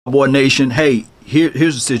Cowboy Nation, hey,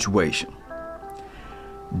 here's the situation.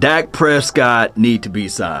 Dak Prescott need to be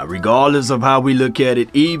signed, regardless of how we look at it.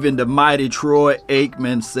 Even the mighty Troy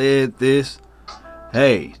Aikman said this.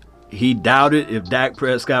 Hey, he doubted if Dak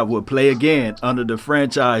Prescott would play again under the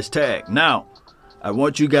franchise tag. Now, I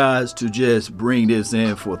want you guys to just bring this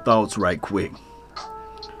in for thoughts right quick.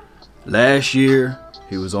 Last year,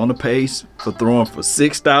 he was on the pace for throwing for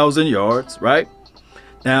 6,000 yards, right?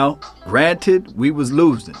 Now, granted, we was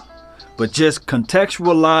losing, but just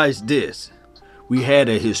contextualize this. We had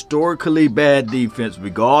a historically bad defense,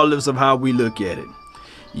 regardless of how we look at it.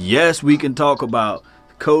 Yes, we can talk about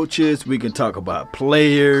coaches, we can talk about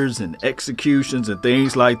players and executions and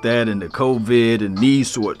things like that, and the COVID and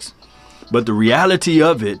these sorts. But the reality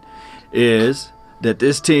of it is that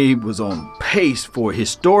this team was on pace for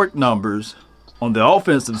historic numbers on the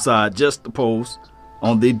offensive side, just opposed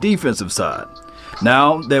on the defensive side.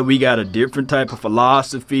 Now that we got a different type of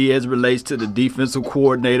philosophy as it relates to the defensive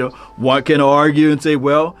coordinator, one can argue and say,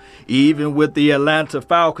 well, even with the Atlanta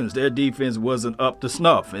Falcons, their defense wasn't up to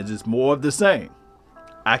snuff. It's just more of the same.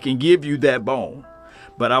 I can give you that bone,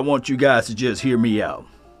 but I want you guys to just hear me out.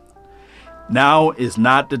 Now is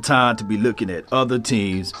not the time to be looking at other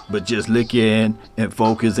teams, but just look in and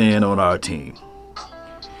focus in on our team.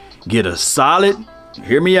 Get a solid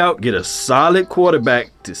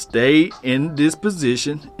quarterback to stay in this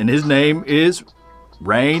position, and his name is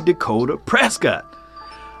Rain Dakota Prescott.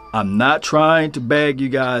 I'm not trying to beg you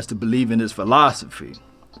guys to believe in his philosophy,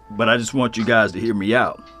 but I just want you guys to hear me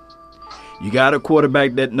out. You got a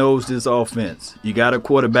quarterback that knows this offense. You got a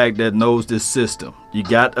quarterback that knows this system. You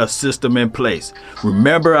got a system in place.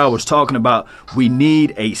 Remember, I was talking about we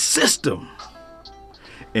need a system.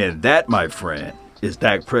 And that, my friend, is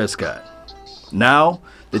Dak Prescott. Now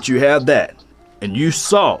that you have that, and you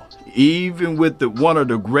saw, even with one of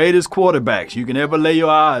the greatest quarterbacks you can ever lay your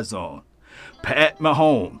eyes on, Pat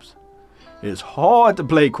Mahomes, it's hard to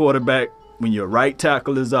play quarterback when your right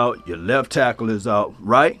tackle is out, your left tackle is out,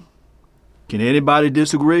 right? Can anybody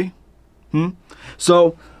disagree?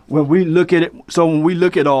 So when we look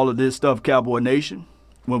at all of this stuff, Cowboy Nation,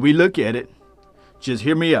 when we look at it, just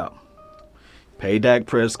hear me out. Pay Dak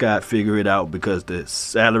Prescott, figure it out, because the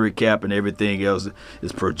salary cap and everything else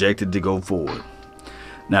is projected to go forward.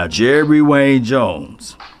 Now, Jerry Wayne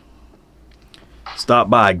Jones stopped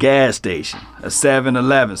by a gas station, a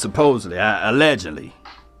 7-Eleven, supposedly, allegedly.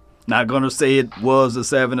 Not going to say it was a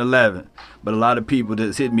 7-Eleven, but a lot of people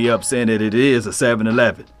just hit me up saying that it is a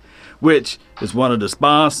 7-Eleven, which is one of the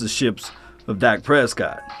sponsorships of Dak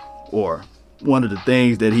Prescott, or one of the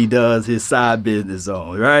things that he does his side business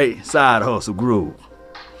on, right? Side hustle groove.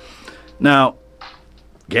 Now,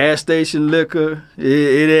 gas station liquor,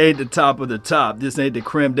 it ain't the top of the top. This ain't the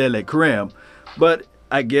creme de la creme. But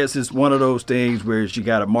I guess it's one of those things where you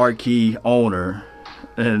got a marquee owner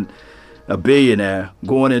and a billionaire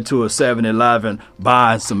going into a 7-Eleven,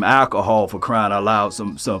 buying some alcohol, for crying out loud,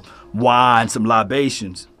 some wine, some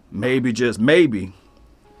libations. Maybe, just maybe,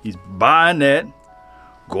 he's buying that,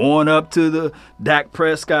 going up to the Dak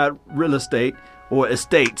Prescott real estate or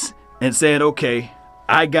estates and saying, okay,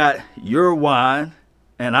 I got your wine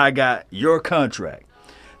and I got your contract.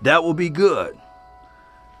 That will be good.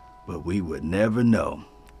 But we would never know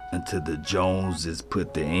until the Joneses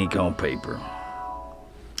put the ink on paper.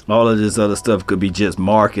 All of this other stuff could be just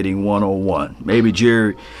marketing 101. Maybe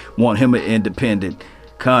Jerry want him an independent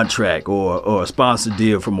contract or a sponsor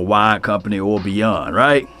deal from a wine company or beyond,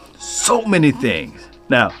 right? So many things.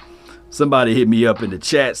 Now, somebody hit me up in the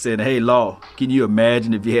chat saying, hey, Law, can you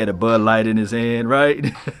imagine if he had a Bud Light in his hand,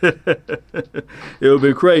 right? It would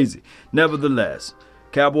be crazy. Nevertheless,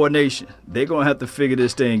 Cowboy Nation, they're going to have to figure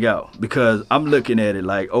this thing out, because I'm looking at it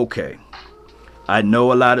like, okay, I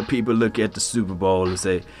know a lot of people look at the Super Bowl and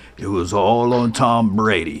say, it was all on Tom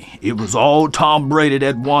Brady. It was all Tom Brady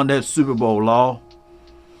that won that Super Bowl, Law.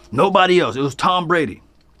 Nobody else. It was Tom Brady.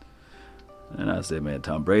 And I said, man,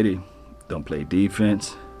 Tom Brady don't play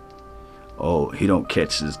defense. Oh, he don't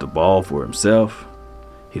catch the ball for himself.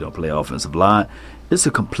 He don't play offensive line. It's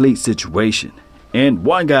a complete situation. And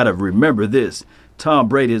one got to remember this. Tom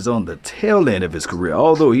Brady is on the tail end of his career,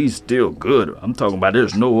 although he's still good. I'm talking about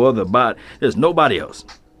there's nobody else.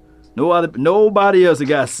 Nobody else that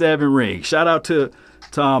got 7 rings. Shout out to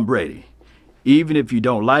Tom Brady. Even if you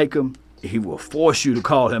don't like him, he will force you to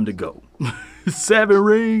call him to go. 7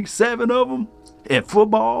 rings, 7 of them in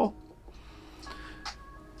football.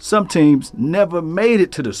 Some teams never made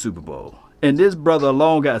it to the Super Bowl, and this brother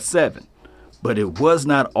alone got 7. But it was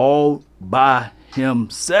not all by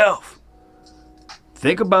himself.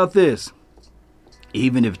 Think about this.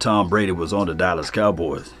 Even if Tom Brady was on the Dallas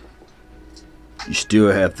Cowboys, You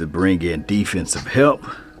still have to bring in defensive help.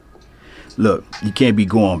 Look, you can't be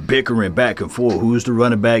going bickering back and forth. Who's the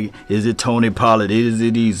running back? Is it Tony Pollard? Is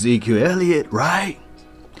it Ezekiel Elliott? Right?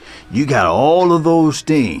 You got all of those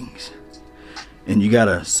things. And you got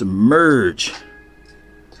to submerge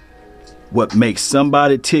what makes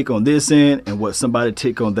somebody tick on this end and what somebody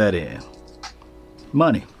tick on that end.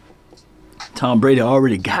 Money. Tom Brady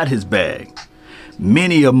already got his bag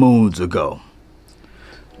many a moons ago.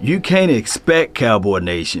 You can't expect, Cowboy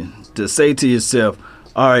Nation, to say to yourself,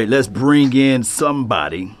 all right, let's bring in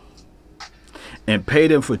somebody and pay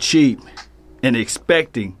them for cheap and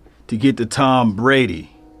expecting to get the Tom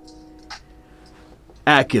Brady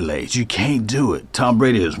accolades. You can't do it. Tom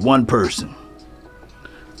Brady is one person.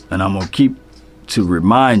 And I'm going to keep to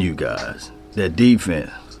remind you guys that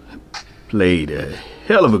defense played a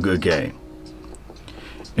hell of a good game.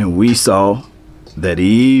 And we saw that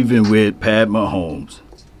even with Pat Mahomes,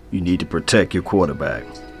 you need to protect your quarterback.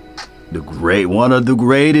 One of the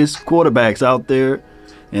greatest quarterbacks out there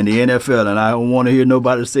in the NFL. And I don't want to hear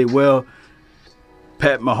nobody say, well,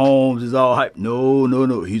 Pat Mahomes is all hype. No.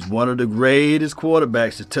 He's one of the greatest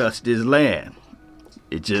quarterbacks to touch this land.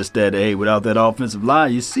 It's just that, hey, without that offensive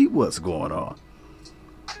line, you see what's going on.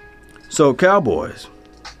 So, Cowboys,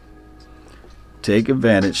 take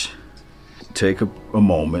advantage, take a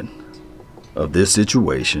moment of this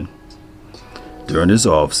situation during this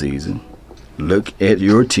offseason. Look at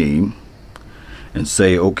your team and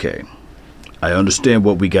say, okay, I understand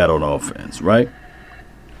what we got on offense, right?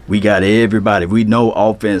 We got everybody. We know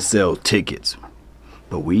offense sells tickets,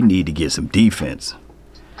 but we need to get some defense.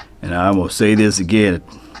 And I'm going to say this again,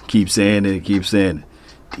 keep saying it.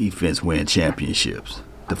 Defense win championships.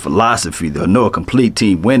 The philosophy, I know a complete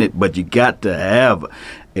team win it, but you got to have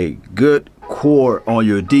a good core on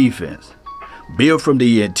your defense. Build from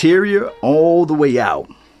the interior all the way out,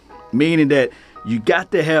 meaning that you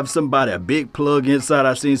got to have somebody, a big plug inside.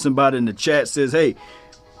 I seen somebody in the chat says, hey,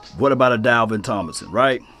 what about a Dalvin Tomlinson,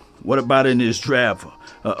 right? What about in this draft,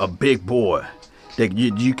 a big boy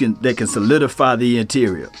that can solidify the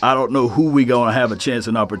interior? I don't know who we gonna have a chance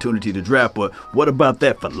and opportunity to draft, but what about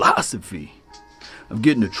that philosophy of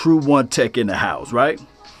getting a true one tech in the house, right?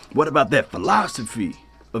 What about that philosophy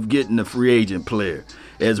of getting a free agent player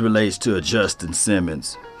as it relates to a Justin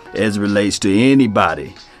Simmons, as it relates to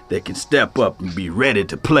anybody that can step up and be ready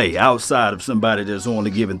to play outside of somebody that's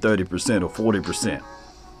only giving 30% or 40%.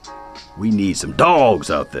 We need some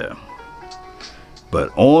dogs out there.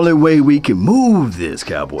 But only way we can move this,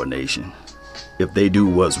 Cowboy Nation, if they do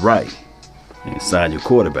what's right and sign your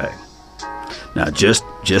quarterback. Now, just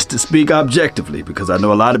to speak objectively, because I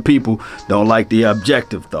know a lot of people don't like the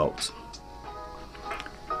objective thoughts.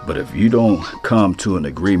 But if you don't come to an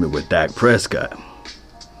agreement with Dak Prescott,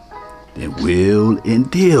 then will and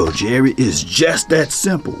deal, Jerry. It's just that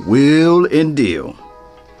simple. Will and deal.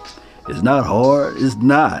 It's not hard. It's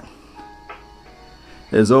not.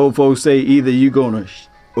 As old folks say, either you're going to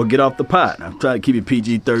or get off the pot. I'm trying to keep it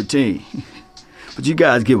PG-13. But you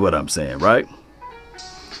guys get what I'm saying, right?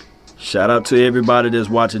 Shout out to everybody that's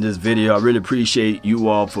watching this video. I really appreciate you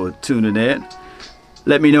all for tuning in.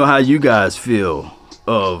 Let me know how you guys feel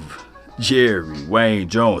of Jerry Wayne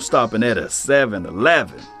Jones stopping at a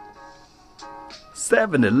 7-Eleven.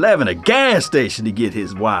 7-Eleven, a gas station, to get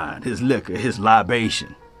his wine, his liquor, his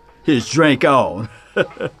libation, his drink on.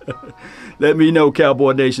 Let me know,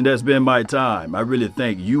 Cowboy Nation. That's been my time. I really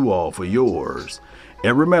thank you all for yours.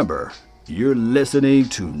 And remember, you're listening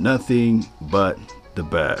to nothing but the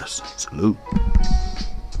best. Salute.